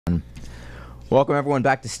Welcome everyone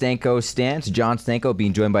back to Stanko Stance. John Stanko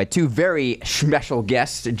being joined by two very special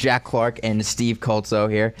guests, Jack Clark and Steve Colzo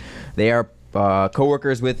here. They are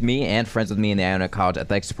co-workers with me and friends with me in the Iona College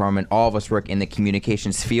Athletics Department. All of us work in the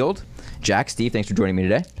communications field. Jack, Steve, thanks for joining me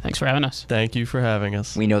today. Thanks for having us. Thank you for having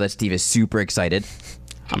us. We know that Steve is super excited.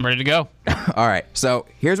 I'm ready to go. All right, so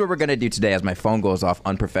here's what we're going to do today as my phone goes off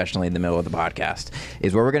unprofessionally in the middle of the podcast.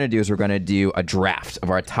 We're going to do a draft of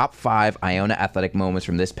our top 5 Iona athletic moments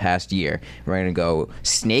from this past year. We're going to go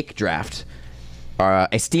snake draft. Our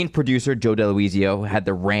esteemed producer, Joe DeLuizio, had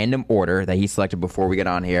the random order that he selected before we get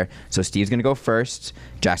on here. So Steve's going to go first,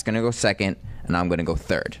 Jack's going to go second, and I'm going to go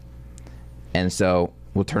third. And so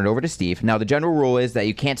we'll turn it over to Steve. Now, the general rule is that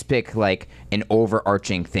you can't pick like an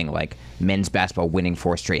overarching thing like men's basketball winning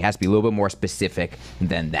 4 straight. It has to be a little bit more specific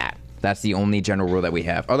than that. That's the only general rule that we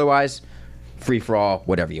have. Otherwise, free for all,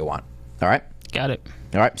 whatever you want. All right? Got it.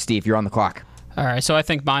 All right, Steve, you're on the clock. All right, so I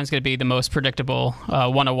think mine's going to be the most predictable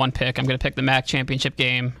 101 pick. I'm going to pick the MAC championship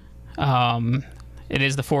game. It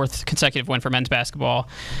is the 4th consecutive win for men's basketball.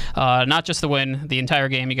 Not just the win, the entire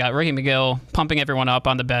game. You got Ricky McGill pumping everyone up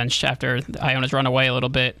on the bench after Iona's run away a little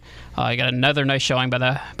bit. You got another nice showing by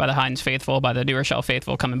the Heinz faithful, by the New Rochelle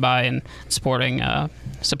faithful coming by and supporting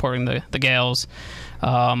the Gales.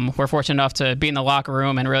 We're fortunate enough to be in the locker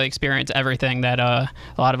room and really experience everything that a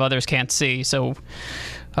lot of others can't see. So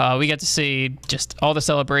we get to see just all the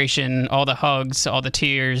celebration, all the hugs, all the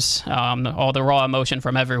tears, all the raw emotion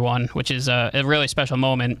from everyone, which is a really special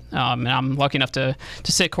moment. And I'm lucky enough to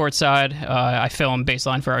sit courtside. I film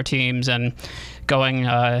baseline for our teams and going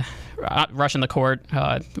rushing the court.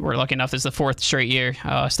 We're lucky enough. This is the 4th straight year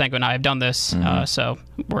Stanko and I have done this. So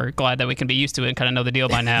we're glad that we can be used to it and kind of know the deal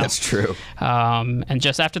by now. That's true. And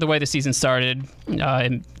just after the way the season started,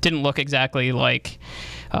 it didn't look exactly like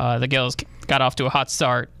the Gales got off to a hot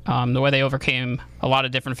start. The way they overcame a lot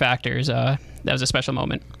of different factors, that was a special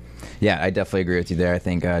moment. Yeah, I definitely agree with you there. I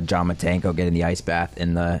think John Matanko getting the ice bath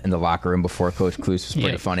in the locker room before Coach Kluse was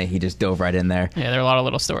pretty funny. He just dove right in there. Yeah, there are a lot of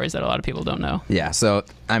little stories that a lot of people don't know. Yeah, so,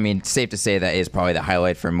 I mean, safe to say that is probably the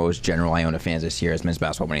highlight for most general Iona fans this year is men's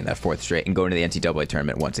basketball winning that 4th straight and going to the NCAA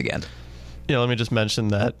tournament once again. Yeah, let me just mention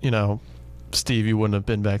that, Steve, you wouldn't have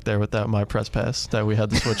been back there without my press pass that we had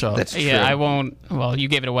to switch off. That's true. Yeah, I won't. Well, you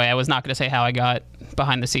gave it away. I was not going to say how I got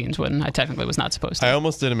behind the scenes when I technically was not supposed to. I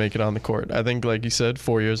almost didn't make it on the court. I think, like you said,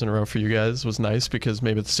 4 years in a row for you guys was nice because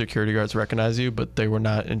maybe the security guards recognize you, but they were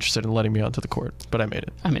not interested in letting me onto the court. But I made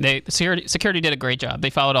it. I mean, the security did a great job. They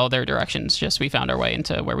followed all their directions. Just we found our way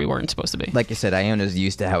into where we weren't supposed to be. Like you said, Iona's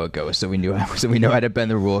used to how it goes, so we know how to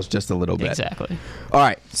bend the rules just a little bit. Exactly. All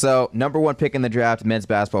right, so number 1 pick in the draft, men's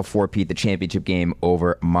basketball 4-peat, the championship game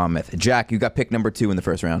over Monmouth. Jack, you got pick number 2 in the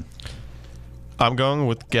first round. I'm going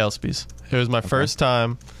with Galspies. It was my first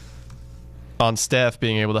time on staff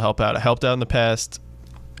being able to help out. I helped out in the past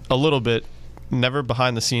a little bit, never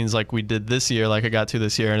behind the scenes like we did this year, like I got to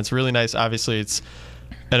this year. And it's really nice. Obviously, it's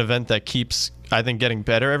an event that keeps, I think, getting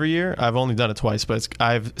better every year. I've only done it twice, but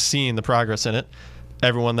I've seen the progress in it.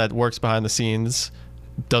 Everyone that works behind the scenes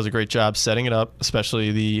does a great job setting it up,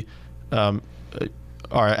 especially our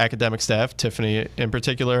academic staff, Tiffany in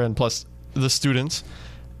particular, and plus the students.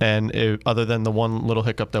 And other than the one little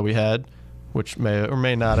hiccup that we had, which may or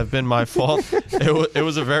may not have been my fault, it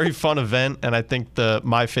was a very fun event. And I think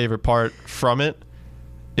my favorite part from it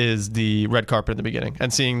is the red carpet in the beginning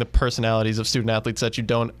and seeing the personalities of student athletes that you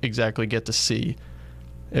don't exactly get to see.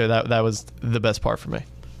 That was the best part for me.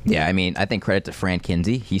 Yeah, I mean, I think credit to Fran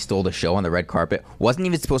Kinsey. He stole the show on the red carpet. Wasn't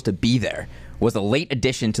even supposed to be there. Was a late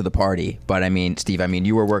addition to the party. But, I mean, Steve,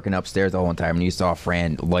 you were working upstairs the whole time, and you saw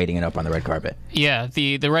Fran lighting it up on the red carpet. Yeah,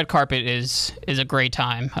 the red carpet is a great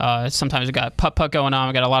time. Sometimes we got putt-putt going on.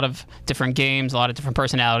 We got a lot of different games, a lot of different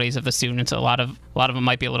personalities of the students. A lot of them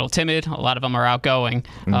might be a little timid. A lot of them are outgoing.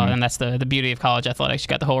 And that's the beauty of college athletics. You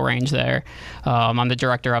got the whole range there. I'm the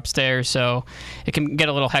director upstairs, so it can get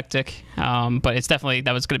a little hectic. But it's definitely,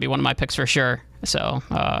 that was going to be one of my picks for sure. So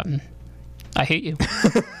I hate you.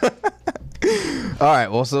 All right,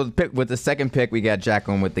 well, so with the second pick, we got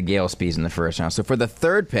Jacqueline with the Galspies in the first round. So for the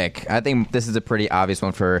third pick, I think this is a pretty obvious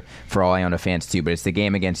one for all Iona fans too, but it's the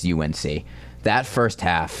game against UNC. That first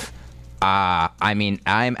half, I'm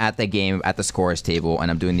at the game at the scorers table,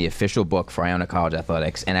 and I'm doing the official book for Iona College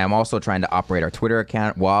Athletics, and I'm also trying to operate our Twitter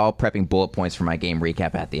account while prepping bullet points for my game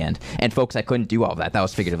recap at the end. And folks, I couldn't do all of that. That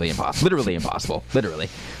was figuratively impossible. Literally impossible. Literally.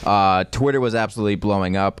 Twitter was absolutely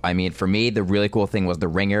blowing up. I mean, for me, the really cool thing was the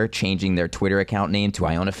Ringer changing their Twitter account name to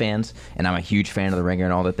Iona Fans, and I'm a huge fan of the Ringer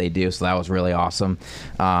and all that they do, so that was really awesome.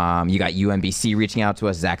 You got UMBC reaching out to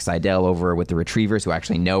us, Zach Seidel over with the Retrievers, who I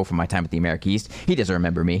actually know from my time at the America East. He doesn't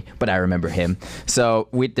remember me, but I remember remember him. So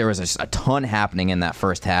there was a ton happening in that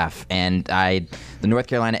first half, and the North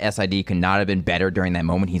Carolina SID could not have been better during that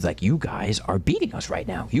moment. He's like, you guys are beating us right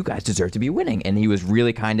now. You guys deserve to be winning. And he was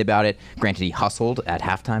really kind about it. Granted, he hustled at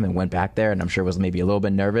halftime and went back there, and I'm sure was maybe a little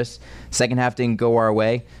bit nervous. Second half didn't go our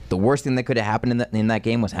way. The worst thing that could have happened in that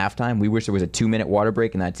game was halftime. We wish there was a 2-minute water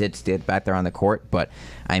break, and that's it. Stayed back there on the court. But,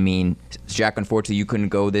 I mean, Jack, unfortunately, you couldn't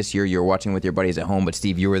go this year. You were watching with your buddies at home, but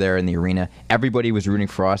Steve, you were there in the arena. Everybody was rooting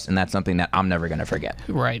for us, and that's something that I'm never going to forget.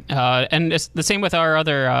 Right. And it's the same with our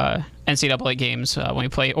other NCAA games when we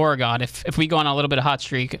play Oregon. If we go on a little bit of hot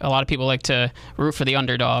streak, a lot of people like to root for the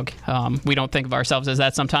underdog. We don't think of ourselves as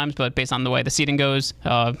that sometimes, but based on the way the seeding goes,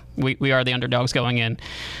 we are the underdogs going in.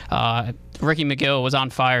 Ricky McGill was on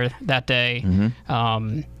fire that day.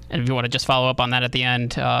 And if you want to just follow up on that at the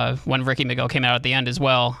end, when Ricky McGill came out at the end as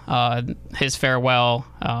well, his farewell,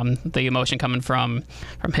 the emotion coming from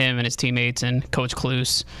him and his teammates and Coach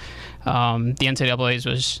Kluse. The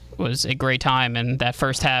NCAA's was a great time, and that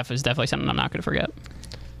first half is definitely something I'm not going to forget.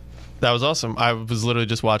 That was awesome. I was literally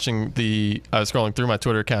just watching I was scrolling through my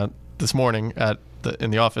Twitter account this morning in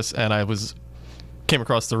the office, and came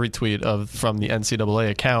across the retweet from the NCAA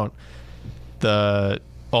account,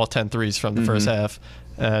 all 10 threes from the first half,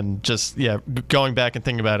 and just going back and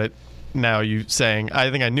thinking about it now, you saying,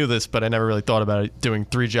 I think I knew this, but I never really thought about it, doing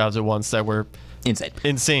 3 jobs at once that were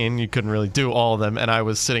insane. You couldn't really do all of them, and I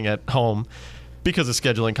was sitting at home because of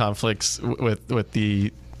scheduling conflicts with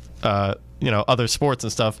the other sports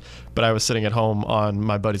and stuff, but I was sitting at home on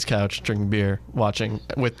my buddy's couch drinking beer, watching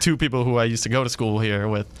with 2 people who I used to go to school here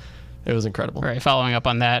with. It was incredible. Right. Following up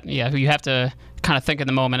on that, you have to kind of think in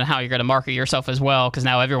the moment and how you're going to market yourself as well, because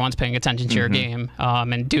now everyone's paying attention to your game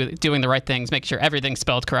and doing the right things, making sure everything's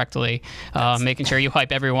spelled correctly, making sure you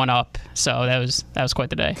hype everyone up. So that was quite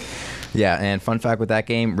the day. Yeah, and fun fact with that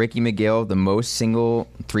game, Ricky McGill, the most single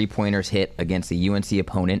three-pointers hit against a UNC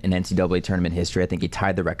opponent in NCAA tournament history. I think he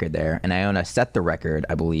tied the record there. And Iona set the record,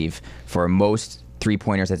 I believe, for most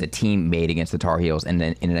three-pointers as a team made against the Tar Heels in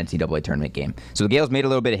an NCAA tournament game. So the Gales made a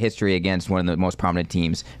little bit of history against one of the most prominent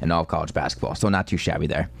teams in all of college basketball. So not too shabby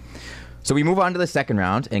there. So we move on to the second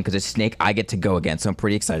round, and because it's Snake, I get to go again. So I'm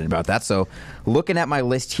pretty excited about that. So looking at my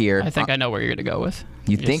list here, I think I know where you're going to go with.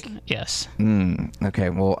 You think? Yes.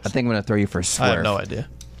 Okay, well, I think I'm going to throw you for a swerve. I have no idea.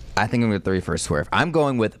 I think I'm going to throw you for a swerve. I'm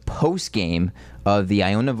going with post-game of the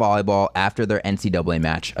Iona volleyball after their NCAA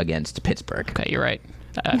match against Pittsburgh. Okay, you're right.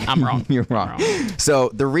 I'm wrong. You're wrong. So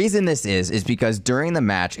the reason this is because during the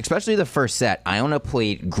match, especially the first set, Iona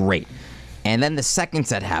played great. And then the second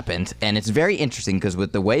set happened, and it's very interesting because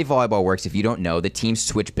with the way volleyball works, if you don't know, the teams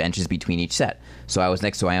switch benches between each set. So I was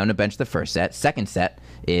next to Iona bench the first set. Second set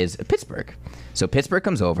is Pittsburgh. So Pittsburgh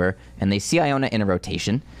comes over, and they see Iona in a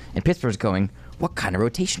rotation, and Pittsburgh's going, what kind of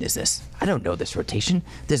rotation is this? I don't know this rotation.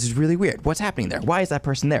 This is really weird. What's happening there? Why is that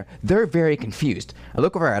person there? They're very confused. I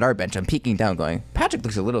look over at our bench. I'm peeking down going, Patrick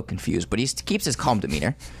looks a little confused, but he keeps his calm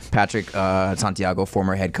demeanor. Patrick Santiago,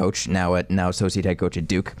 former head coach, now associate head coach at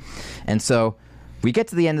Duke. And so we get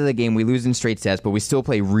to the end of the game. We lose in straight sets, but we still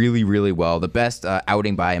play really, really well. The best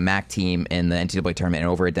outing by a MAC team in the NCAA tournament in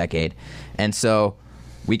over a decade. And so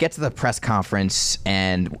we get to the press conference,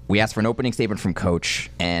 and we ask for an opening statement from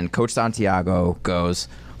Coach, and Coach Santiago goes,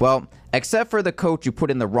 well, except for the coach who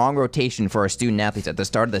put in the wrong rotation for our student athletes at the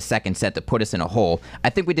start of the second set to put us in a hole,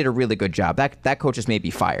 I think we did a really good job. That coach just may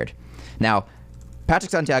be fired. Now,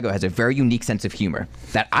 Patrick Santiago has a very unique sense of humor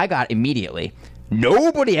that I got immediately.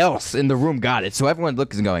 Nobody else in the room got it, so everyone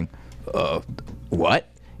looks and going, what?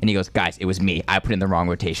 And he goes, guys, it was me. I put in the wrong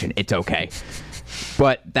rotation. It's okay.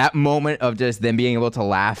 But that moment of just them being able to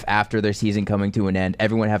laugh after their season coming to an end,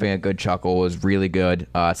 everyone having a good chuckle was really good.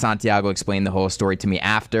 Santiago explained the whole story to me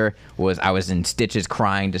after. I was in stitches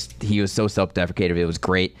crying. He was so self-deprecative. It was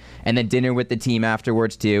great. And then dinner with the team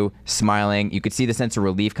afterwards too, smiling. You could see the sense of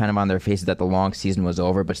relief kind of on their faces that the long season was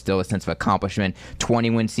over, but still a sense of accomplishment.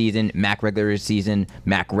 20-win season, MAC regular season,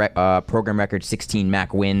 MAC program record, 16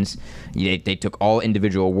 MAC wins. They took all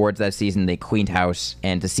individual awards that season. They cleaned house,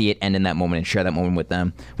 and to see it end in that moment and share that moment with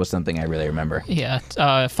them was something I really remember. Yeah.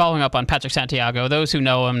 Following up on Patrick Santiago, those who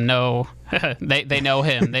know him know they know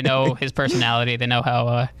him. They know his personality. They know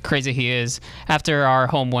how crazy he is. After our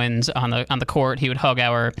home wins on the court, he would hug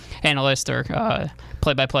our analyst or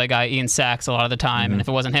play-by-play guy Ian Sachs a lot of the time, and if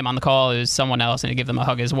it wasn't him on the call, it was someone else, and he'd give them a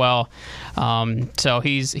hug as well. So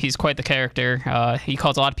he's quite the character. He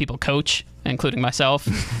calls a lot of people coach, including myself,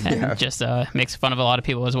 and just makes fun of a lot of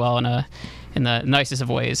people as well in the nicest of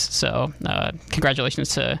ways. So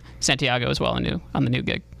congratulations to Santiago as well on the new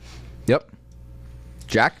gig. Yep.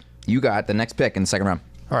 Jack, you got the next pick in the second round.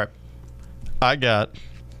 All right. I got,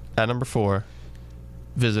 at number 4,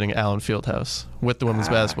 visiting Allen Fieldhouse with the women's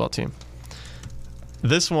basketball team.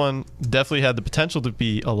 This one definitely had the potential to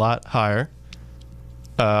be a lot higher.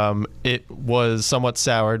 It was somewhat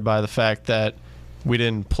soured by the fact that we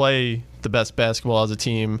didn't play the best basketball as a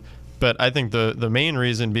team, but I think the main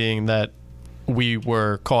reason being that we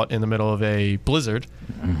were caught in the middle of a blizzard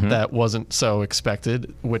that wasn't so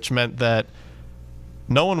expected, which meant that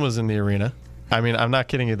no one was in the arena. I mean, I'm not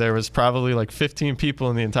kidding you. There was probably like 15 people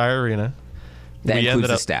in the entire arena. That includes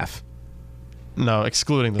the staff. No,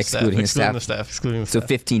 excluding the staff. Excluding the staff.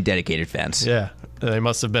 15 dedicated fans. Yeah. They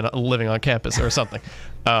must have been living on campus or something.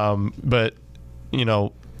 But, you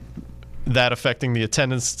know, that affecting the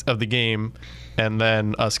attendance of the game and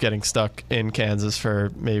then us getting stuck in Kansas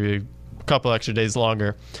for maybe a couple extra days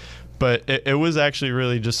longer. But it was actually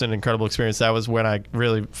really just an incredible experience. That was when I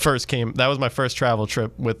really first came. That was my first travel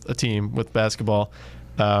trip with a team with basketball.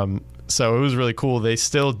 So it was really cool. They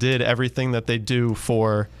still did everything that they do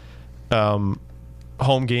for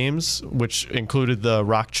home games, which included the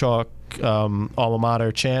Rock Chalk alma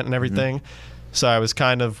mater chant and everything. So I was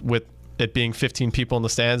kind of, with it being 15 people in the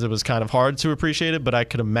stands, it was kind of hard to appreciate it, but I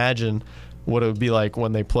could imagine what it would be like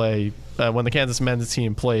when they play, when the Kansas men's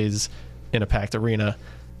team plays in a packed arena.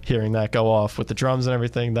 Hearing that go off with the drums and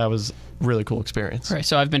everything, that was a really cool experience. Right,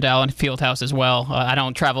 so I've been to Allen Fieldhouse as well. I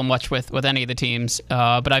don't travel much with any of the teams,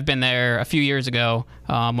 but I've been there a few years ago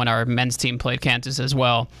when our men's team played Kansas as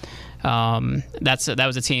well. That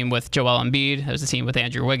was a team with Joel Embiid. That was a team with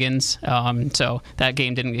Andrew Wiggins. So that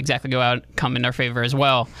game didn't exactly come in our favor as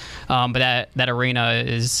well. But that arena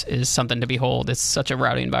is something to behold. It's such a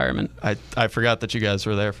rowdy environment. I forgot that you guys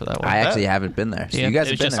were there for that one. I actually haven't been there. So Yeah, you guys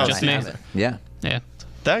it have was been just there. me. Yeah.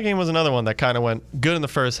 That game was another one that kind of went good in the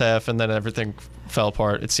first half, and then everything fell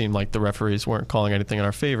apart. It seemed like the referees weren't calling anything in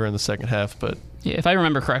our favor in the second half. But yeah, if I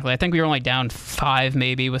remember correctly, I think we were only down 5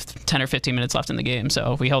 maybe with 10 or 15 minutes left in the game,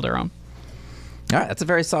 so we held our own. All right, that's a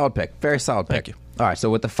very solid pick. Very solid pick. Thank you. All right,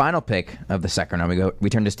 so with the final pick of the second round,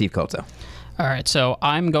 we turn to Steve Koto. All right, so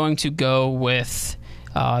I'm going to go with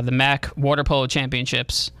the MAC Water Polo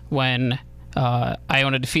Championships when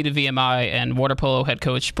Iona defeated VMI and water polo head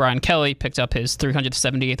coach Brian Kelly picked up his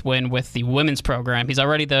 378th win with the women's program. He's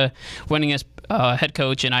already the winningest head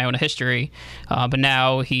coach in Iona history, but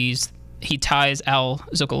now he ties Al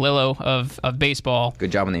Zuccolillo of baseball.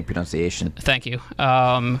 Good job on the pronunciation. Thank you.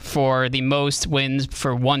 For the most wins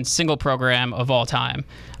for one single program of all time.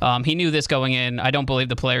 He knew this going in. I don't believe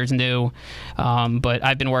the players knew, but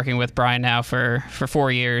I've been working with Brian now for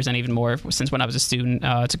 4 years and even more since when I was a student.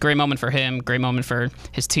 It's a great moment for him, great moment for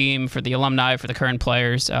his team, for the alumni, for the current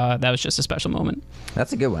players. That was just a special moment.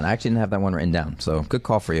 That's a good one. I actually didn't have that one written down, so good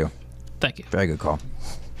call for you. Thank you. Very good call.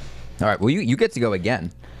 All right, well, you get to go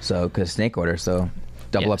again. So, because snake order, so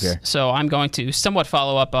double up here. So I'm going to somewhat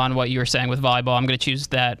follow up on what you were saying with volleyball. I'm going to choose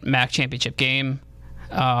that MAC championship game.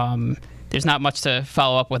 There's not much to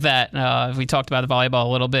follow up with that. We talked about the volleyball a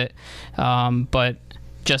little bit, but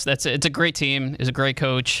just it's a great team. It's a great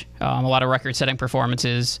coach. A lot of record-setting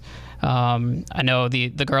performances. I know the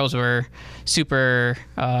girls were super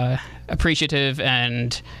appreciative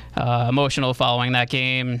and emotional following that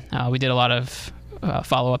game. We did a lot of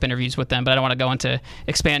follow-up interviews with them, but I don't want to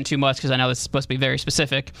expand too much because I know this is supposed to be very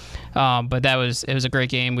specific. But it was a great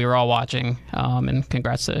game. We were all watching, and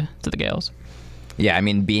congrats to the Gales. Yeah, I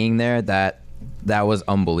mean, being there, that was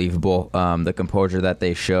unbelievable. The composure that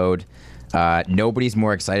they showed. Nobody's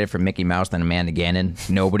more excited for Mickey Mouse than Amanda Gannon.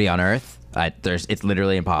 Nobody on earth. It's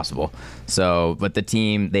literally impossible. So, but the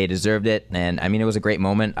team, they deserved it, and I mean, it was a great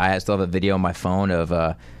moment. I still have a video on my phone of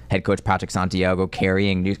head coach Patrick Santiago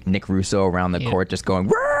carrying Nick Russo around the court, just going,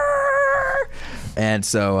 "Roar!" And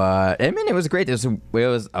so, I mean, it was great. It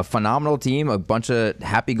was a phenomenal team, a bunch of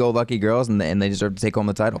happy-go-lucky girls, and they deserve to take home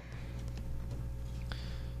the title.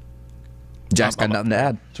 Jack's got nothing to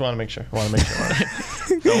add. Just want to make sure. Don't want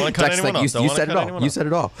to cut Jack's anyone like, off. you said it all. You said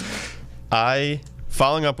it all.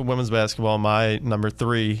 Following up with women's basketball, my number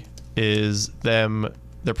 3 is their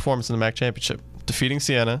performance in the MAC championship, defeating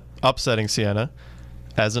Siena, upsetting Siena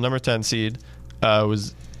as the number 10 seed,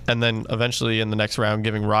 and then eventually in the next round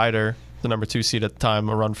giving Ryder, the number 2 seed at the time,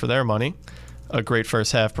 a run for their money. A great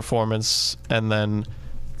first half performance, and then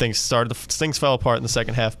things fell apart in the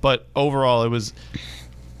second half. But overall, it was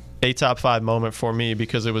a top 5 moment for me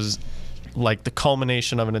because it was like the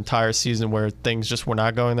culmination of an entire season where things just were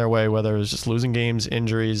not going their way, whether it was just losing games,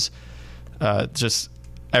 injuries, just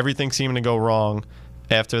everything seeming to go wrong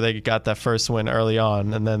after they got that first win early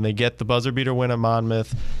on. And then they get the buzzer beater win at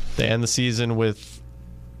Monmouth. They end the season with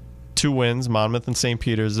 2 wins, Monmouth and St.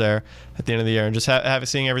 Peter's there at the end of the year. And just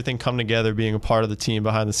seeing everything come together, being a part of the team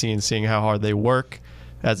behind the scenes, seeing how hard they work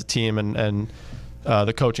as a team and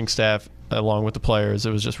the coaching staff along with the players.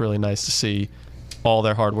 It was just really nice to see all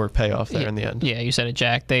their hard work pay off there in the end. Yeah, you said it,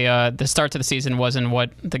 Jack. They the start to the season wasn't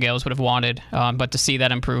what the Gales would have wanted, but to see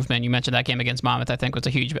that improvement, you mentioned that game against Monmouth, I think was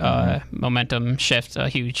a huge momentum shift, a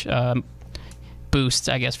huge boost,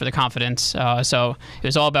 I guess, for the confidence. So it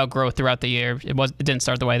was all about growth throughout the year. It didn't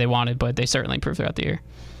start the way they wanted, but they certainly improved throughout the year.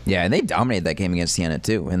 Yeah, and they dominated that game against Siena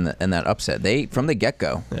too in that upset. They from the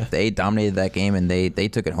get-go, they dominated that game and they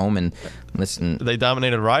took it home. And listen, they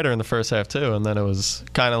dominated Ryder in the first half too, and then it was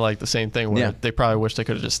kind of like the same thing where they probably wish they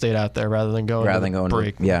could have just stayed out there rather than go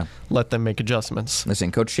break. Let them make adjustments.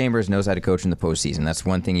 Listen, Coach Chambers knows how to coach in the postseason. That's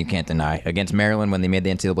one thing you can't deny. Against Maryland, when they made the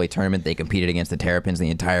NCAA tournament, they competed against the Terrapins the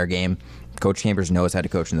entire game. Coach Chambers knows how to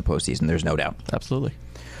coach in the postseason. There's no doubt. Absolutely.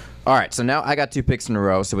 All right, so now I got 2 picks in a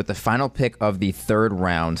row. So with the final pick of the third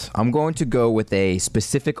round, I'm going to go with a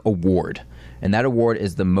specific award. And that award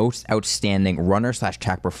is the most outstanding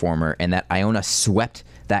runner/track performer, and that Iona swept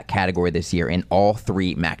that category this year in all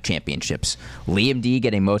 3 MAC championships. Liam D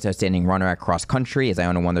getting most outstanding runner at cross country as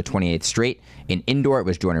Iona won their 28th straight. In indoor, it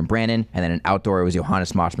was Jordan Brannon, and then in outdoor, it was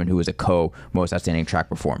Johannes Mochman, who was a most outstanding track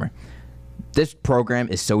performer. This program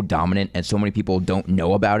is so dominant, and so many people don't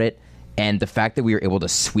know about it. And the fact that we were able to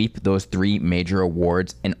sweep those 3 major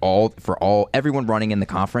awards and everyone running in the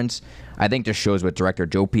conference, I think just shows what Director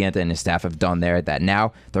Joe Pienta and his staff have done there, that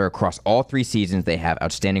now they're across all 3 seasons. They have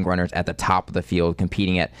outstanding runners at the top of the field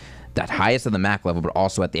competing at that highest of the MAC level, but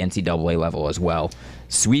also at the NCAA level as well.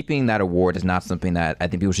 Sweeping that award is not something that I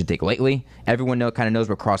think people should take lightly. Everyone kind of knows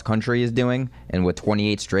what cross country is doing, and with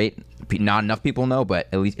 28 straight, not enough people know, but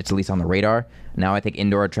it's at least on the radar. Now I think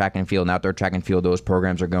indoor track and field and outdoor track and field, those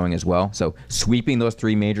programs are going as well. So sweeping those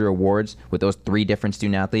 3 major awards with those 3 different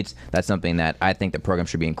student athletes, that's something that I think the program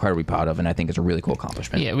should be incredibly proud of, and I think it's a really cool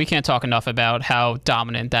accomplishment. Yeah, we can't talk enough about how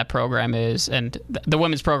dominant that program is, and the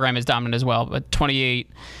women's program is dominant as well, but 28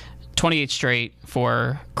 straight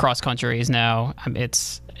for cross country is now,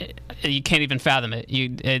 you can't even fathom it.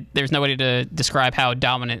 There's no way to describe how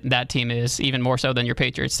dominant that team is, even more so than your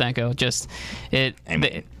Patriots, Stanko.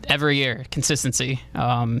 Every year, consistency.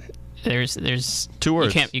 There's 2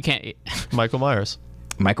 words. You can't. Michael Myers.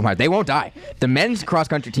 They won't die. The men's cross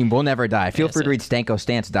country team will never die. Feel free to read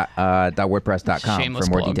stankostance.wordpress.com for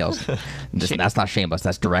more details. That's not shameless.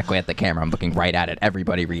 That's directly at the camera. I'm looking right at it.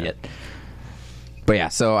 Everybody read it. But yeah,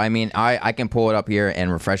 so I mean, I can pull it up here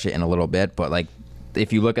and refresh it in a little bit, but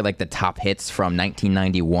if you look at the top hits from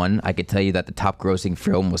 1991, I could tell you that the top grossing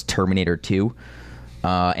film was Terminator 2,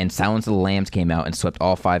 and Silence of the Lambs came out and swept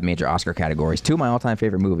all 5 major Oscar categories. 2 of my all-time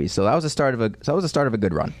favorite movies. So that was the start of a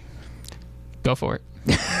good run. Go for it.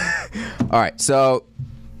 All right, so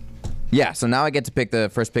now I get to pick the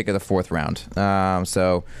first pick of the 4th round.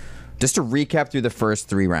 So just to recap through the first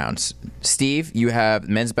 3 rounds, Steve, you have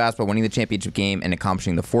men's basketball winning the championship game and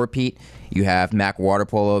accomplishing the four-peat. You have MAC water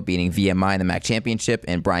polo beating VMI in the MAC championship,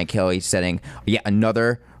 and Brian Kelly setting yet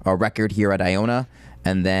another record here at Iona.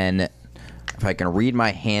 And then, if I can read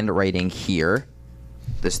my handwriting here,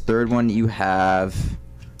 this third one you have.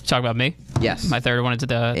 Talk about me? Yes. My third one is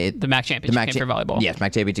the MAC championship game for volleyball. Yes,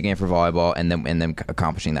 MAC championship game for volleyball, and then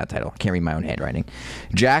accomplishing that title. I can't read my own handwriting.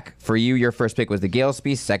 Jack, for you, your first pick was the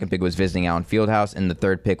Gillespie, second pick was visiting Allen Fieldhouse, and the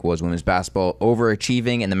third pick was women's basketball,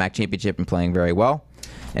 overachieving in the MAC championship and playing very well.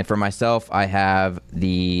 And for myself, I have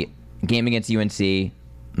the game against UNC,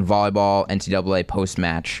 volleyball, NCAA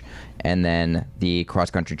post-match, and then the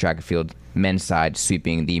cross-country track and field men's side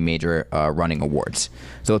sweeping the major running awards.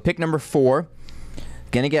 So with pick number 4,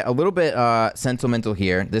 going to get a little bit sentimental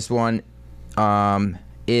here. This one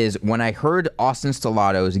is when I heard Austin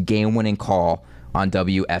Stillato's game-winning call on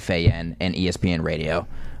WFAN and ESPN radio.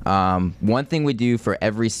 One thing we do for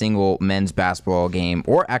every single men's basketball game,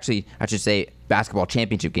 or actually, I should say basketball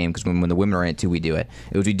championship game, because when the women are in it too, we do it.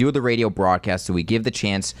 It was we do the radio broadcast, so we give the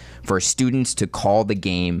chance for students to call the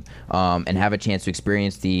game and have a chance to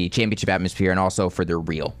experience the championship atmosphere and also for their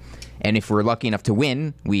reel. And if we're lucky enough to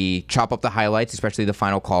win, we chop up the highlights, especially the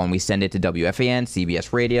final call, and we send it to WFAN,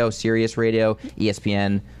 CBS Radio, Sirius Radio,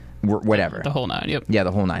 ESPN, whatever. The whole 9, yep. Yeah,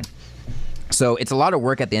 the whole 9. So it's a lot of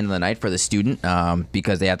work at the end of the night for the student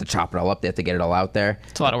because they have to chop it all up. They have to get it all out there.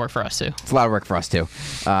 It's a lot of work for us, too. It's a lot of work for us, too.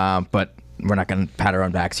 But we're not going to pat our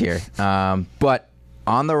own backs here. But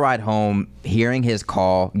on the ride home, hearing his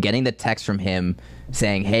call, getting the text from him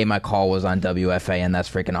saying, hey, my call was on WFAN, that's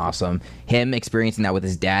freaking awesome. Him experiencing that with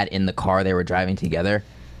his dad in the car they were driving together,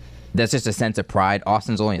 that's just a sense of pride.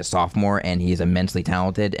 Austin's only a sophomore, and he's immensely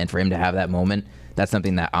talented. And for him to have that moment, that's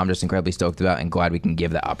something that I'm just incredibly stoked about and glad we can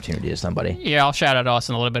give that opportunity to somebody. Yeah, I'll shout out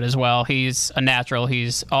Austin a little bit as well. He's a natural.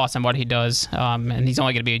 He's awesome what he does, and he's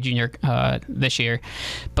only going to be a junior this year.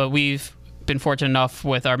 But we've been fortunate enough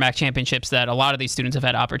with our MAC championships that a lot of these students have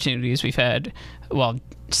had opportunities. We've had,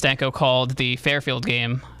 Stanko called the Fairfield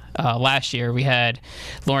game last year. We had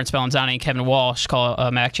Lawrence Bellanzani and Kevin Walsh call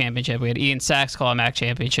a MAC championship. We had Ian Sachs call a MAC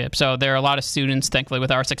championship. So there are a lot of students, thankfully,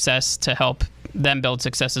 with our success to help them build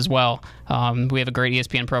success as well. We have a great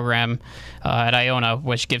ESPN program at Iona,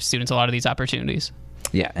 which gives students a lot of these opportunities.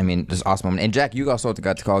 Yeah, I mean, just awesome. And Jack, you also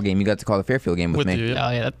got to call a game. You got to call the Fairfield game with me. You,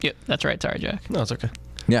 yeah. Oh, yeah, that's right. Sorry, Jack. No, it's okay.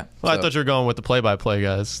 Yeah. Well, I thought you were going with the play-by-play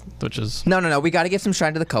guys, which is... No. We got to give some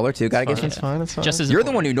shine to the color, too. Got to give some... It's fine. Just as You're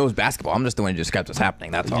the one who knows basketball. I'm just the one who describes what's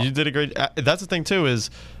happening. That's all. You did a great... That's the thing, too, is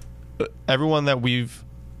everyone that we've...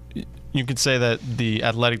 You could say that the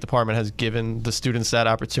athletic department has given the students that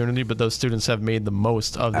opportunity, but those students have made the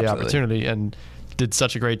most of the opportunity and did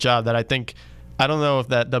such a great job that I think... I don't know if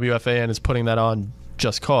that WFAN is putting that on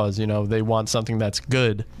just cause, they want something that's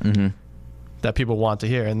good that people want to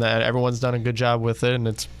hear, and that everyone's done a good job with it,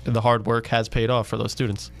 and the hard work has paid off for those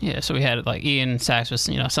students. Yeah, so we had Ian Sachs was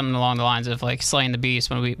something along the lines of slaying the beast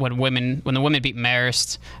when the women beat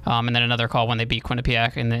Marist, and then another call when they beat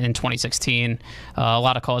Quinnipiac in 2016. A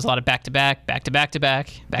lot of calls, a lot of back-to-back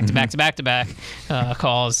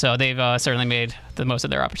calls. So they've certainly made the most of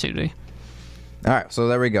their opportunity. All right, so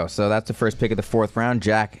there we go. So that's the first pick of the fourth round.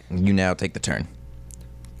 Jack, you now take the turn.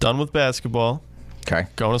 Done with basketball. Okay.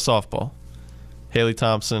 Going to softball. Haley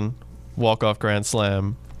Thompson, walk-off grand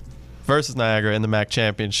slam versus Niagara in the MAC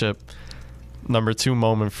championship. Number 2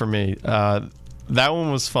 moment for me. That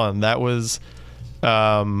one was fun. That was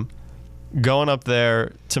going up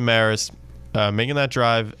there to Marist, making that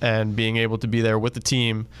drive and being able to be there with the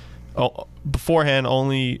team. Beforehand,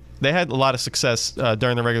 they had a lot of success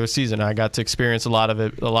during the regular season. I got to experience a lot of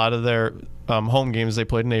it. A lot of their home games they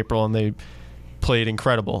played in April, and they played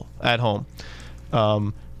incredible at home.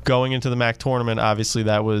 Going into the MAC tournament, obviously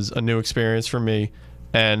that was a new experience for me,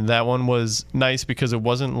 and that one was nice because it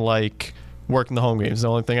wasn't like working the home games. The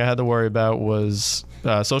only thing I had to worry about was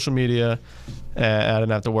social media, and I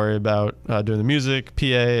didn't have to worry about doing the music, PA,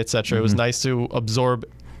 etc. It was nice to absorb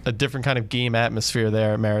a different kind of game atmosphere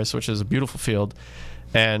there at Marist, which is a beautiful field,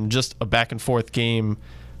 and just a back and forth game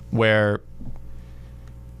where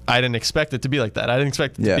I didn't expect it to be like that. I didn't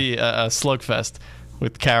expect it to be a slugfest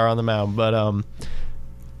with Kara on the mound, but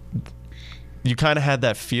you kind of had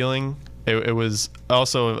that feeling. It was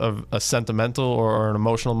also a sentimental or an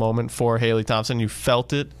emotional moment for Haley Thompson. You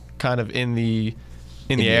felt it kind of in the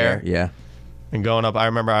air. Yeah. And going up, I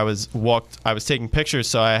remember I was taking pictures,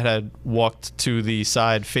 so I had walked to the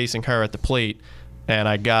side facing her at the plate, and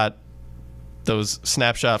I got those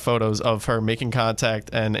snapshot photos of her making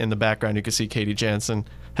contact, and in the background you could see Katie Jansen,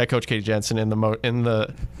 head coach Katie Jansen, in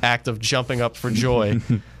the act of jumping up for joy.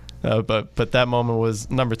 But that moment was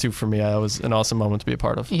number 2 for me. That was an awesome moment to be a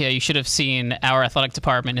part of. Yeah, you should have seen our athletic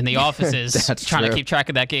department in the offices trying to keep track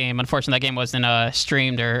of that game. Unfortunately, that game wasn't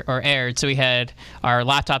streamed or aired, so we had our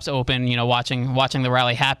laptops open, watching the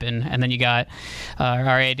rally happen, and then you got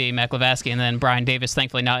our AD, Matt Glavatsky, and then Brian Davis,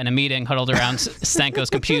 thankfully not in a meeting, huddled around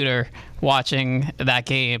Stanko's computer watching that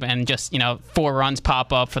game, and just 4 runs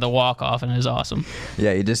pop up for the walk-off, and it was awesome.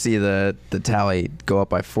 Yeah, you just see the tally go up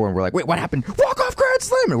by 4, and we're like, wait, what happened? Walk-off grand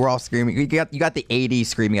slam! And we're all screaming. You got the AD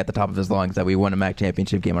screaming at the top of his lungs that we won a MAC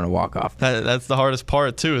championship game on a walk-off. That's the hardest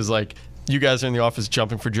part, too, is you guys are in the office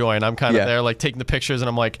jumping for joy, and I'm kind of there taking the pictures, and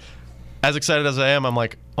I'm like, as excited as I am, I'm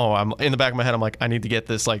like, I'm in the back of my head, I'm like, I need to get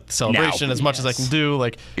this celebration as much as I can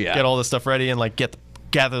do, get all this stuff ready, and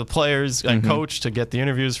gather the players and coach to get the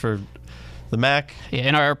interviews for the MAC. Yeah,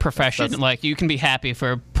 in our profession, you can be happy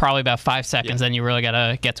for probably about 5 seconds, then you really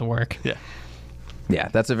gotta get to work. Yeah,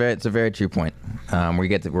 it's a very true point.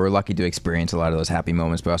 We're lucky to experience a lot of those happy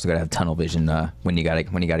moments, but also got to have tunnel vision when you got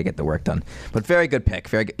to get the work done. But very good pick.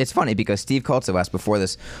 Very good. It's funny because Steve Kultz asked before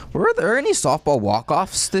this, were there any softball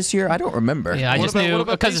walk-offs this year? I don't remember. Yeah, I just knew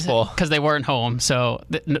because they weren't home, so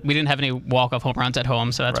we didn't have any walk-off home runs at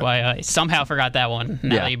home, so that's why I somehow forgot that one.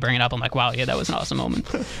 Now that you bring it up, I'm like, wow, yeah, that was an awesome moment.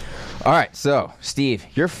 All right, so Steve,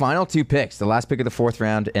 your final 2 picks: the last pick of the 4th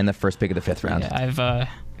round and the first pick of the 5th round. Yeah, I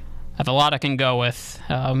have a lot I can go with.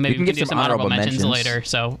 Maybe we can do some honorable mentions later.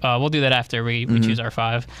 So we'll do that after we choose our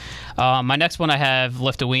 5. My next one I have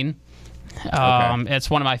Liftoween. It's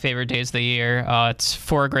one of my favorite days of the year. It's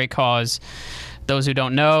for a great cause. Those who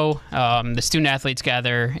don't know, the student athletes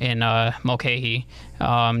gather in Mulcahy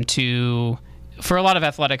for a lot of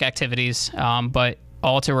athletic activities, but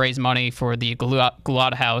all to raise money for the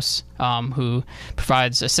Gulata House, who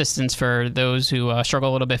provides assistance for those who struggle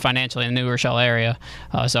a little bit financially in the New Rochelle area.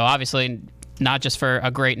 So obviously, not just for a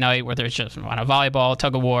great night where there's just volleyball,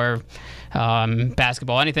 tug of war,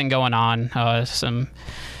 basketball, anything going on, some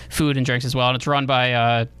food and drinks as well. And it's run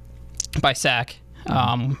by by SAC,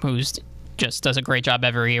 who's just does a great job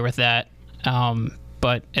every year with that.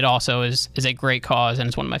 But it also is a great cause, and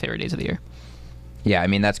it's one of my favorite days of the year. Yeah, I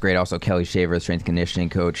mean, that's great. Also, Kelly Shaver, the strength and conditioning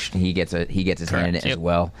coach, he gets his hand in it as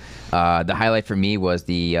well. The highlight for me was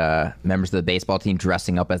the members of the baseball team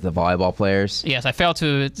dressing up as the volleyball players. Yes, I failed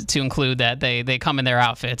to include that. They come in their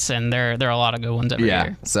outfits, and there are a lot of good ones every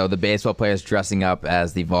year. So the baseball players dressing up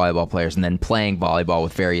as the volleyball players and then playing volleyball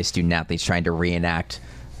with various student athletes, trying to reenact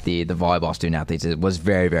the volleyball student athletes. It was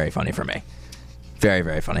very, very funny for me. Very,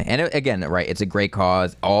 very funny. And again, right, it's a great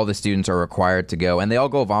cause. All the students are required to go, and they all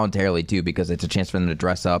go voluntarily, too, because it's a chance for them to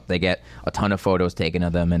dress up. They get a ton of photos taken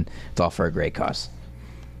of them, and it's all for a great cause.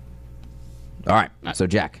 All right, so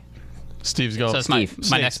Jack. Steve's going. So it's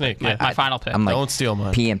my next snake. My final pick. I'm like, don't steal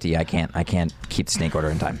mine. PMT, I can't keep the snake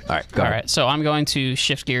order in time. All right, go ahead. All right, so I'm going to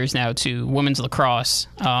shift gears now to women's lacrosse.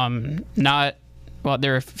 Well,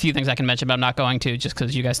 there are a few things I can mention, but I'm not going to just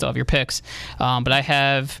because you guys still have your picks. But I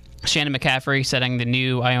have Shannon McCaffrey setting the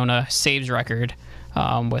new Iona saves record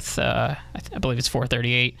with, I believe it's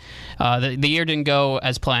 438. The year didn't go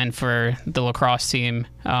as planned for the lacrosse team,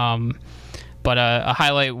 but a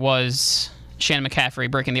highlight was Shannon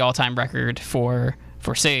McCaffrey breaking the all-time record for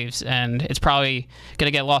saves, and it's probably going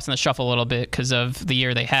to get lost in the shuffle a little bit because of the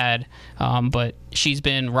year they had, but she's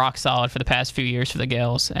been rock solid for the past few years for the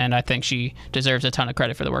Gales, and I think she deserves a ton of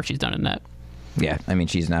credit for the work she's done in that. Yeah, I mean,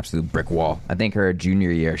 she's an absolute brick wall. I think her junior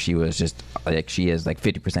year, she was just like, she is like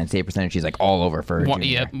 50% save percentage. She's like all over for her junior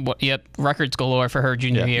year. Yep, records galore for her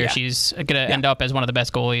junior year. Yeah. She's going to end up as one of the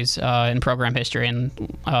best goalies in program history, and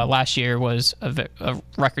last year was a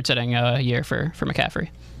record-setting year for McCaffrey.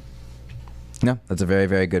 No, that's a very,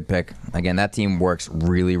 very good pick. Again, that team works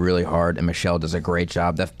really, really hard, and Michelle does a great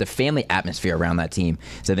job. The family atmosphere around that team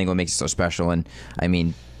is, I think, what makes it so special. And, I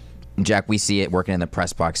mean, Jack, we see it working in the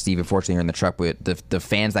press box. Steve, unfortunately, you're in the truck, but the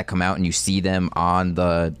fans that come out and you see them on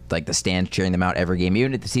the stands cheering them out every game,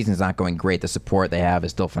 even if the season's not going great, the support they have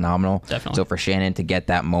is still phenomenal. Definitely. So for Shannon to get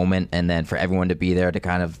that moment and then for everyone to be there to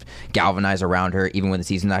kind of galvanize around her, even when the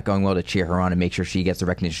season's not going well, to cheer her on and make sure she gets the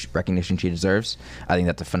recognition she deserves, I think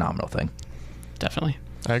that's a phenomenal thing. Definitely.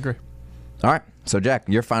 I agree. All right. So, Jack,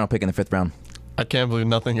 your final pick in the 5th round. I can't believe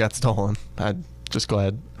nothing got stolen. I'm just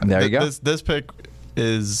glad. There you go. This pick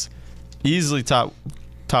is easily top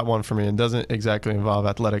one for me and doesn't exactly involve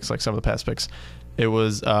athletics like some of the past picks. It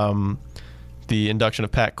was the induction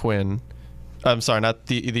of Pat Quinn. I'm sorry, not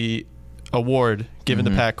the award given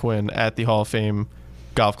to Pat Quinn at the Hall of Fame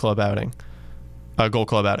Gold Club outing.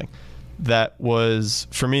 That was,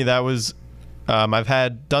 for me,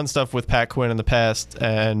 I've done stuff with Pat Quinn in the past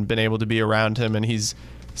and been able to be around him, and he's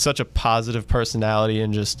such a positive personality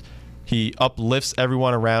and just he uplifts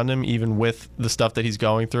everyone around him, even with the stuff that he's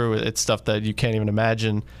going through. It's stuff that you can't even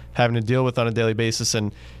imagine having to deal with on a daily basis,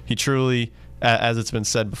 and he truly, as it's been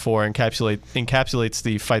said before, encapsulates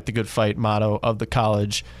the fight the good fight motto of the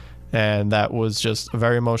college, and that was just a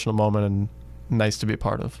very emotional moment and nice to be a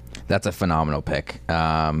part of. That's a phenomenal pick.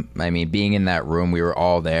 I mean, being in that room, we were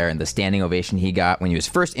all there, and the standing ovation he got when he was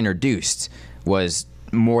first introduced was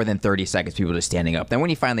more than 30 seconds, people just standing up. Then when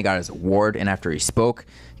he finally got his award and after he spoke,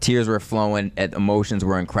 tears were flowing, emotions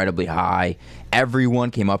were incredibly high.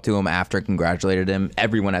 Everyone came up to him after and congratulated him.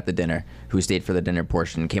 Everyone at the dinner who stayed for the dinner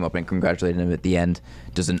portion came up and congratulated him at the end.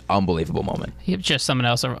 Just an unbelievable moment. Just something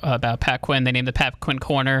else about Pat Quinn. They named the Pat Quinn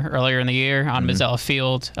Corner earlier in the year on Mazzella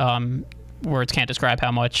Field. Words can't describe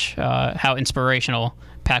how inspirational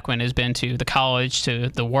Pat Quinn has been to the college, to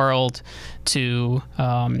the world, to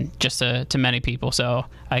to many people. So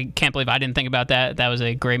I can't believe I didn't think about that. That was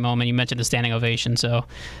a great moment. You mentioned the standing ovation, so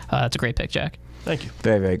that's a great pick, Jack. Thank you.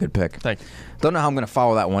 Very, very good pick. Thank you. Don't know how I'm going to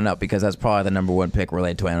follow that one up because that's probably the number one pick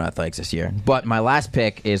related to Iona Athletics this year. But my last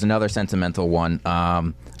pick is another sentimental one.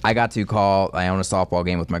 I got to call Iona softball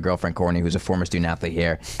game with my girlfriend Courtney, who's a former student athlete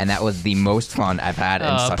here, and that was the most fun I've had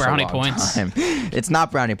in such a long time. It's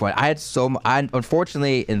not brownie point.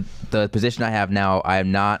 Unfortunately, in the position I have now, I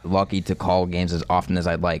am not lucky to call games as often as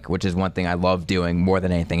I'd like, which is one thing I love doing more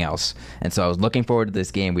than anything else. And so I was looking forward to this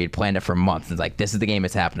game. We had planned it for months. It's like, this is the game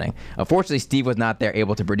that's happening. Unfortunately, Steve was not there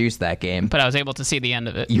able to produce that game. But I was able to see the end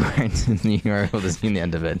of it. You were able to see the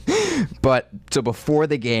end of it. But so before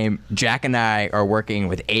the game, Jack and I are working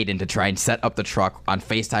with Aiden to try and set up the truck on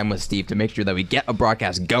FaceTime with Steve to make sure that we get a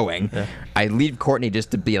broadcast going. Yeah. I leave Courtney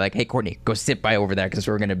just to be like, hey, Courtney, go sit by over there because that's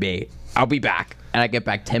where we're going to be. I'll be back. and I get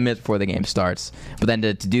back 10 minutes before the game starts. But then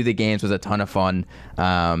to do the games was a ton of fun.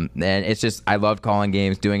 And it's just, I loved calling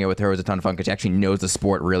games. Doing it with her was a ton of fun because she actually knows the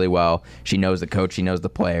sport really well. She knows the coach. She knows the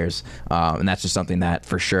players. And that's just something that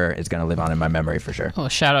for sure is going to live on in my memory for sure. Well,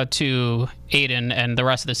 shout out to Aiden and the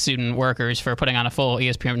rest of the student workers for putting on a full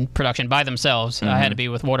ESPN production by themselves. I had to be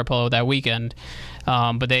with water polo that weekend.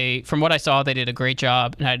 But they, from what I saw, they did a great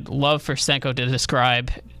job. And I'd love for Stenko to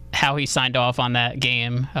describe how he signed off on that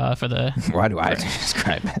game for the... Why do I have to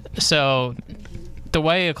describe it? So the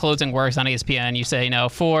way a closing works on ESPN, you say,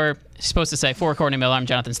 you're supposed to say, for Courtney Miller, I'm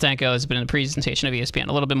Jonathan Stenko. It's been in the presentation of ESPN.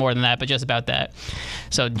 A little bit more than that, but just about that.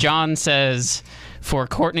 So John says, for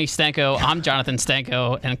Courtney Stenko, I'm Jonathan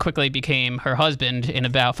Stenko, and quickly became her husband in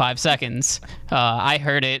about 5 seconds. I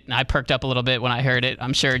heard it, and I perked up a little bit when I heard it.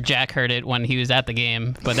 I'm sure Jack heard it when he was at the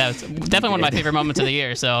game, but that was definitely one of my favorite moments of the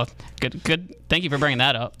year. So good. Thank you for bringing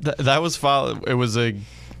that up. That was it was a.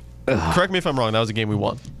 Correct me if I'm wrong. That was a game we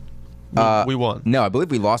won. We won. No, I believe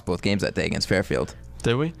we lost both games that day against Fairfield.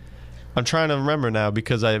 Did we? I'm trying to remember now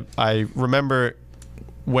because I remember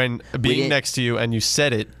when being next to you and you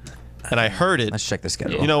said it, and I heard it. Let's check the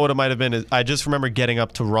schedule. You know what it might have been? Is I just remember getting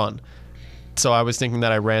up to run. So I was thinking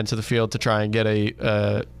that I ran to the field to try and get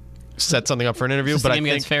set something up for an interview. But but the game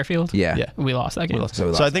against Fairfield? Yeah. We lost that game.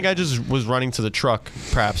 So I think I just was running to the truck,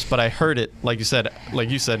 perhaps, but I heard it, like you said,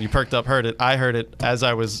 you perked up, heard it. I heard it as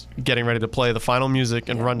I was getting ready to play the final music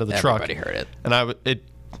and run to the truck. Everybody heard it. And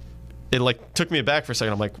it like took me aback for a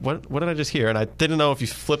second. I'm like, what did I just hear? And I didn't know if you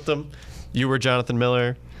flipped them. You were Jonathan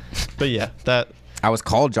Miller. But yeah, I was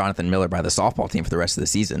called Jonathan Miller by the softball team for the rest of the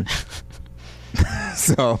season.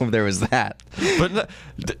 So there was that. But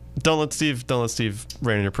don't let Steve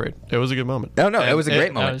rain in your parade. It was a good moment. No, it was a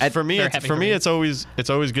great moment. For me, it's always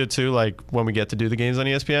good too. Like when we get to do the games on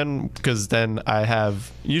ESPN, because then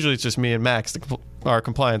usually it's just me and Max, our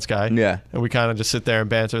compliance guy. Yeah, and we kind of just sit there and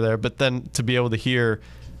banter there. But then to be able to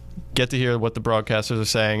get to hear what the broadcasters are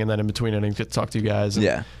saying, and then in between innings get to talk to you guys.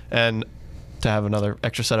 And to have another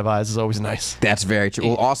extra set of eyes is always nice. That's very true.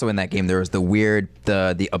 Well, also in that game, there was the weird,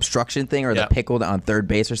 the obstruction thing or the pickle on third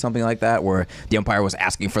base or something like that, where the umpire was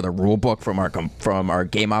asking for the rule book from our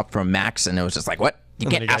game op from Max, and it was just like, what? You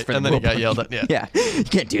can't ask for the rule book. And then he got yelled at. Yeah, you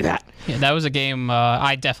can't do that. Yeah, that was a game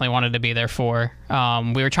I definitely wanted to be there for.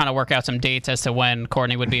 We were trying to work out some dates as to when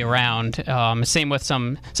Courtney would be around. Same with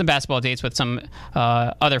some basketball dates with some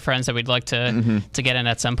other friends that we'd like to get in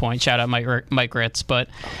at some point. Shout out Mike Ritz. But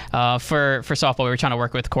for softball, we were trying to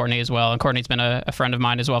work with Courtney as well. And Courtney's been a friend of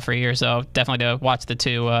mine as well for years. So definitely to watch the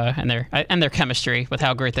two and their chemistry with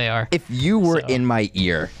how great they are. If you were in my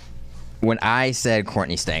ear when I said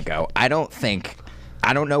Courtney Stenko, I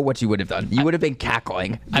don't know what you would have done. You would have been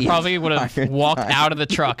cackling. I probably would have walked out of the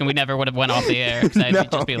truck and we never would have went off the air because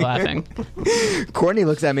I'd just be laughing. Courtney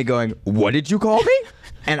looks at me going, "What did you call me?"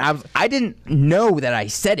 And I didn't know that I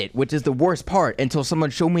said it, which is the worst part, until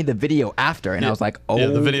someone showed me the video after, and I was like, "Oh, yeah,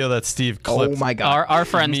 the video that Steve clipped." Oh my god! Our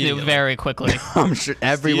friends knew very quickly. I'm sure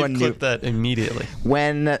everyone Steve knew clipped that immediately.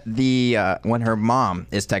 When her mom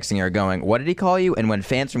is texting her, going, "What did he call you?" And when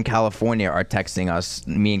fans from California are texting us,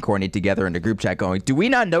 me and Courtney together in the group chat, going, "Do we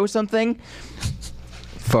not know something?"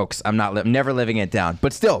 Folks, I'm never living it down.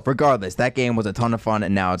 But still, regardless, that game was a ton of fun,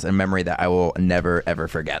 and now it's a memory that I will never ever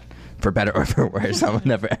forget. For better or for worse, I will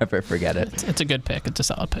never, ever forget it. It's a good pick. It's a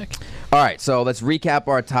solid pick. All right, so let's recap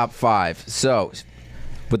our top five. So,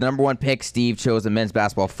 with the number one pick, Steve chose the men's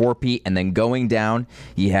basketball 4P, and then going down,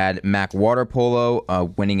 he had Mac Water Polo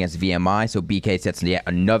winning as VMI. So, BK sets yet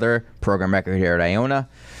another program record here at Iona.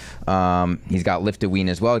 He's got Lift to Ween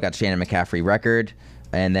as well. He got Shannon McCaffrey record.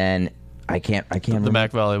 And then I can't remember. The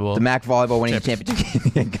Mac Volleyball. The Mac Volleyball winning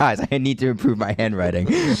championship game. Guys, I need to improve my handwriting.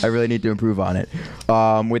 I really need to improve on it.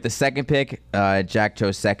 With the second pick, Jack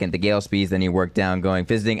chose second, the Gale Speeds. Then he worked down going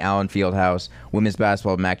visiting Allen Fieldhouse, women's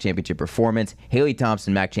basketball Mac Championship performance, Haley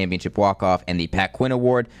Thompson Mac Championship walk-off, and the Pat Quinn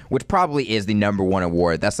Award, which probably is the number one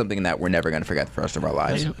award. That's something that we're never going to forget the rest of our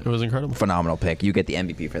lives. It was incredible. Phenomenal pick. You get the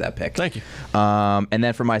MVP for that pick. Thank you. And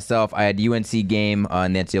then for myself, I had UNC game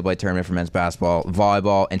in the NCAA tournament for men's basketball,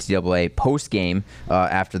 volleyball, NCAA post-game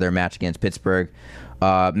after their match against Pittsburgh.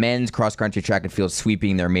 Men's cross-country track and field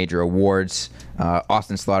sweeping their major awards.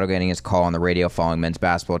 Austin Slaughter getting his call on the radio following men's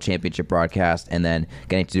basketball championship broadcast, and then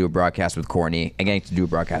getting to do a broadcast with Courtney, and getting to do a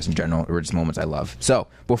broadcast in general were just moments I love. So,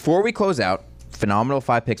 before we close out, phenomenal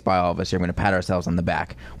 5 picks by all of us here. We're going to pat ourselves on the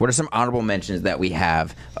back. What are some honorable mentions that we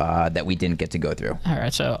have that we didn't get to go through? All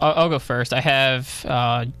right, so I'll go first. I have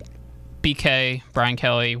BK, Brian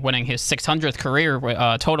Kelly, winning his 600th career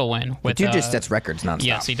total win. With, Dude just sets records nonstop.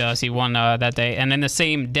 Yes, he does. He won that day. And in the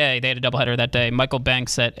same day, they had a doubleheader that day. Michael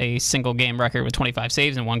Banks set a single game record with 25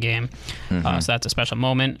 saves in one game. So that's a special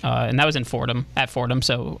moment. And that was in Fordham,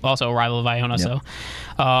 so also a rival of Iona. Yep. So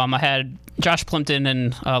I had Josh Plimpton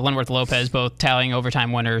and Lenworth Lopez both tallying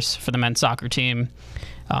overtime winners for the men's soccer team.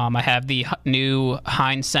 I have the new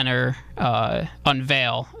Heinz Center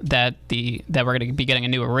unveil that we're going to be getting a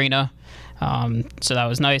new arena. So that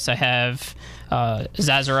was nice. I have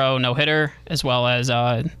Zazaro no-hitter, as well as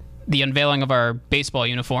the unveiling of our baseball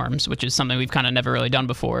uniforms, which is something we've kind of never really done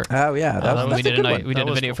before. Oh, yeah. That's we did a good one. We did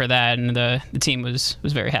a video cool. for that, and the team was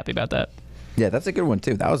very happy about that. Yeah, that's a good one,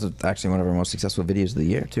 too. That was actually one of our most successful videos of the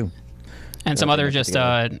year, too. And some other just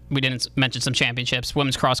we didn't mention some championships,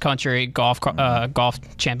 women's cross country, golf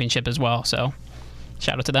championship as well. So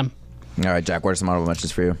shout out to them. All right, Jack, what are some honorable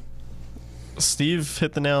mentions for you? Steve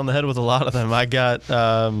hit the nail on the head with a lot of them. I got,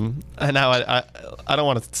 and now I don't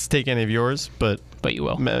want to take any of yours, but you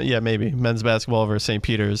will. Yeah, maybe men's basketball versus St.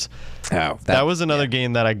 Peter's. Oh, That was another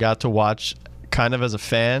game that I got to watch kind of as a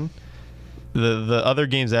fan. The other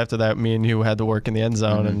games after that, me and you had to work in the end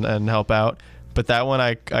zone and help out. But that one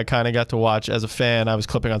I kind of got to watch as a fan. I was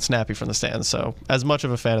clipping on Snappy from the stands, so as much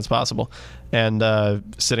of a fan as possible. And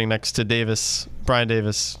sitting next to Brian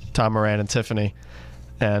Davis, Tom Moran, and Tiffany.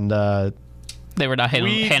 And they were not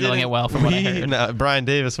handling it well from what I heard. No, Brian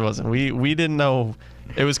Davis wasn't. We didn't know.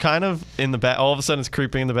 It was kind of in the back. All of a sudden, it's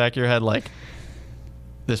creeping in the back of your head like,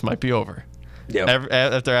 this might be over. Yep.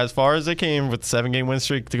 After as far as they came with 7-game win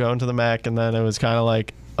streak to go into the MAC, and then it was kind of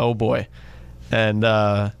like, oh boy. And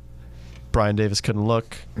Brian Davis couldn't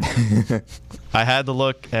look. I had to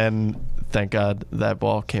look, and thank God that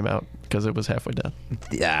ball came out because it was halfway down.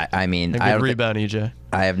 Yeah, I mean, A good rebound, EJ.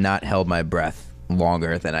 I have not held my breath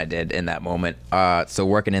longer than I did in that moment. So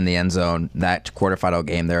working in the end zone, that quarterfinal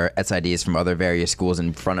game, there are SIDs from other various schools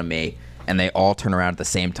in front of me, and they all turn around at the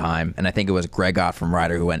same time. And I think it was Greg Ott from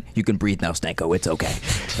Ryder who went, "You can breathe now, Stanko. It's okay."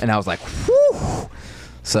 And I was like, whew.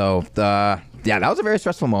 So, yeah, that was a very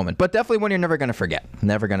stressful moment. But definitely one you're never going to forget.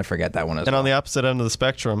 Never going to forget that one as well. And on the opposite end of the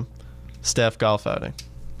spectrum, staff golf outing.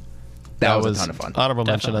 That was a ton of fun. Honorable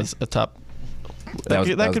Definitely. mention as a top. That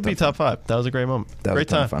was could be top 5. That was a great moment. That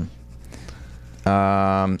Great was a ton of fun.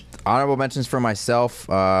 Honorable mentions for myself.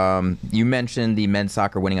 You mentioned the men's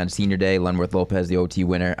soccer winning on senior day. Lenworth Lopez, the OT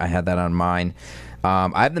winner. I had that on mine.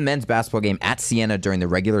 I have the men's basketball game at Siena during the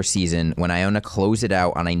regular season when Iona closed it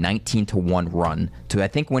out on a 19-1 run to, I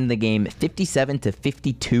think, win the game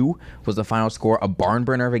 57-52 was the final score. A barn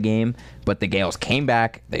burner of a game, but the Gales came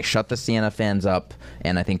back. They shut the Siena fans up,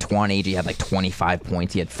 and I think Twan Agee had like 25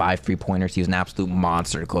 points. He had 5 3-pointers. He was an absolute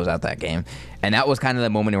monster to close out that game. And that was kind of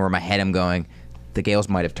the moment where in my head I'm going, the Gales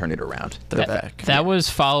might have turned it around. They're back. That was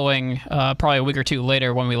following probably a week or two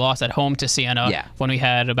later when we lost at home to Siena. Yeah. When we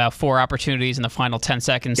had about 4 opportunities in the final 10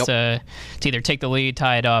 seconds to either take the lead,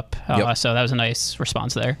 tie it up. So that was a nice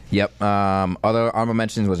response there. Yep. Other honorable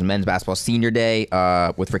mentions was men's basketball senior day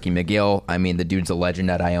with Ricky McGill. I mean, the dude's a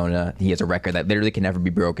legend at Iona. He has a record that literally can never be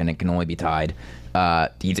broken. It can only be tied.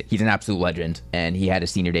 He's an absolute legend, and he had a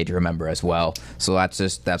senior day to remember as well. So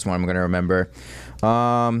that's one I'm going to remember.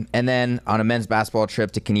 And then on a men's basketball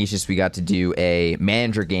trip to Canisius, we got to do a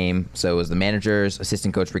manager game. So it was the managers,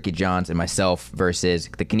 assistant coach Ricky Johns, and myself versus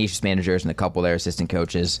the Canisius managers and a couple of their assistant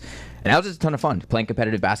coaches. And that was just a ton of fun, playing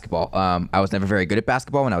competitive basketball. I was never very good at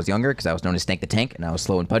basketball when I was younger because I was known as Stank the Tank, and I was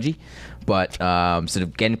slow and pudgy. But so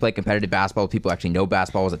getting to play competitive basketball with people who actually know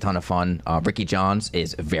basketball was a ton of fun. Ricky Johns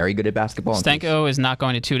is very good at basketball. Stanko is not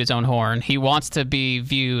going to toot his own horn. He wants to be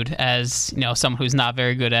viewed as someone who's not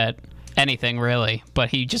very good at anything really, but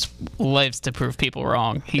he just lives to prove people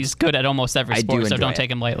wrong. He's good at almost every sport, so don't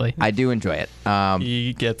take him lightly. I do enjoy it.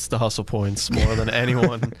 He gets the hustle points more than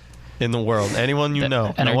anyone in the world. Anyone you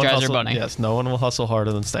know. Energizer Bunny. Yes, no one will hustle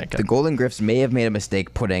harder than Stanko. The Golden Griffs may have made a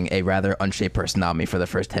mistake putting a rather unshaped person on me for the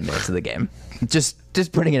first 10 minutes of the game. Just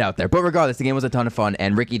putting it out there. But regardless, the game was a ton of fun,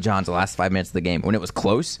 and Ricky Johns, the last 5 minutes of the game, when it was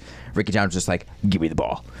close, Ricky Johns was just like, "Give me the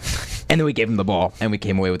ball." And then we gave him the ball, and we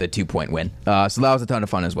came away with a 2-point win. So that was a ton of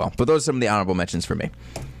fun as well. But those are some of the honorable mentions for me.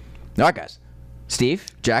 All right, guys. Steve,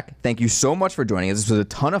 Jack, thank you so much for joining us. This was a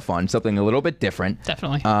ton of fun, something a little bit different.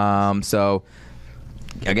 Definitely. So,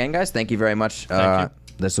 again, guys, thank you very much. Thank you.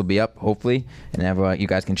 This will be up, hopefully, and you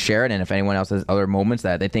guys can share it. And if anyone else has other moments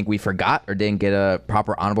that they think we forgot or didn't get a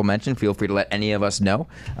proper honorable mention, feel free to let any of us know.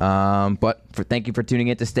 Thank you for tuning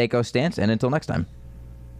in to Stanko Stance, and until next time.